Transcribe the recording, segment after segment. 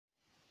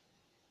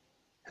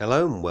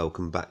Hello and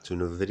welcome back to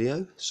another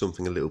video.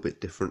 Something a little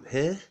bit different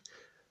here.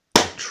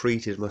 I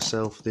treated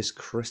myself this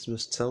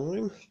Christmas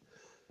time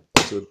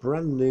to a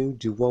brand new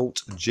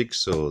Dewalt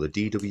jigsaw, the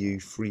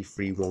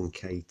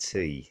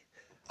DW331KT.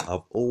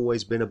 I've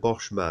always been a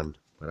Bosch man,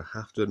 but I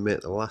have to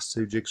admit the last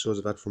two jigsaws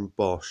I've had from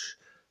Bosch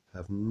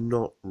have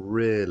not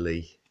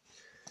really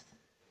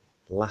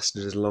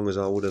lasted as long as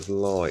I would have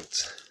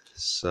liked.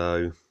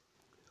 So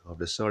I've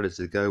decided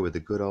to go with the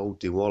good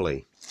old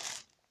Dewalt.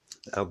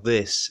 Now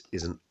this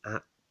is an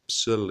absolute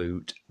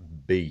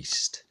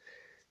beast.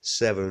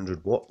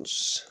 700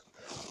 watts,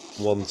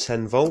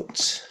 110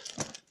 volts.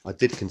 I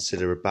did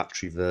consider a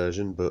battery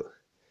version, but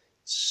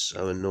it's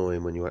so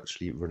annoying when you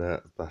actually run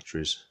out of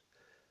batteries.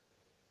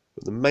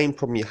 But the main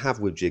problem you have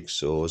with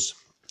jigsaws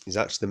is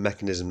actually the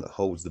mechanism that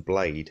holds the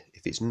blade.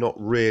 If it's not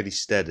really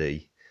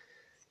steady,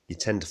 you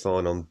tend to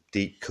find on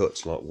deep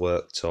cuts like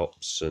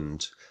worktops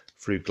and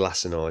through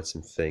glassonite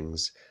and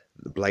things,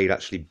 the blade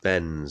actually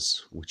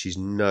bends, which is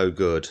no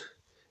good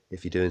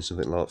if you're doing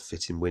something like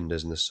fitting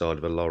windows in the side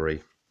of a lorry.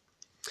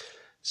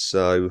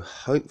 So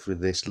hopefully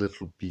this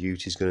little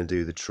beauty is going to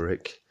do the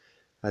trick.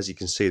 As you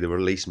can see, the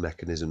release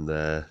mechanism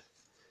there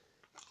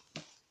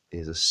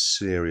is a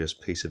serious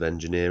piece of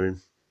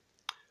engineering.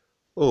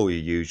 All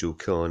your usual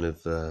kind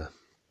of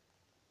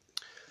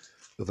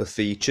other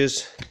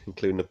features,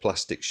 including a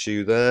plastic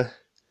shoe there,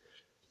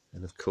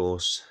 and of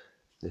course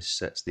this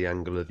sets the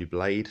angle of your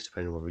blade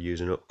depending on whether you're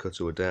using an upcut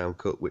or a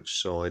downcut,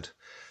 which side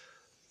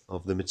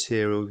of the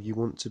material you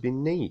want to be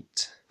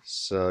neat.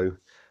 So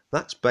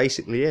that's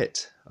basically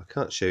it. I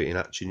can't show it in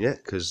action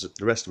yet because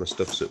the rest of my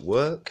stuff's at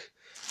work,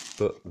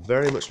 but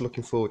very much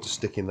looking forward to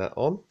sticking that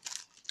on.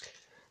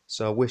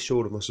 So I wish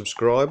all of my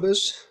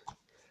subscribers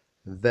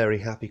a very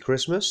happy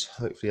Christmas.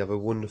 Hopefully have a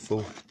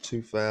wonderful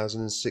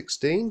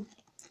 2016.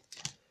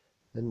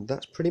 And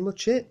that's pretty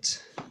much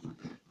it.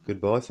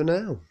 Goodbye for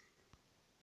now.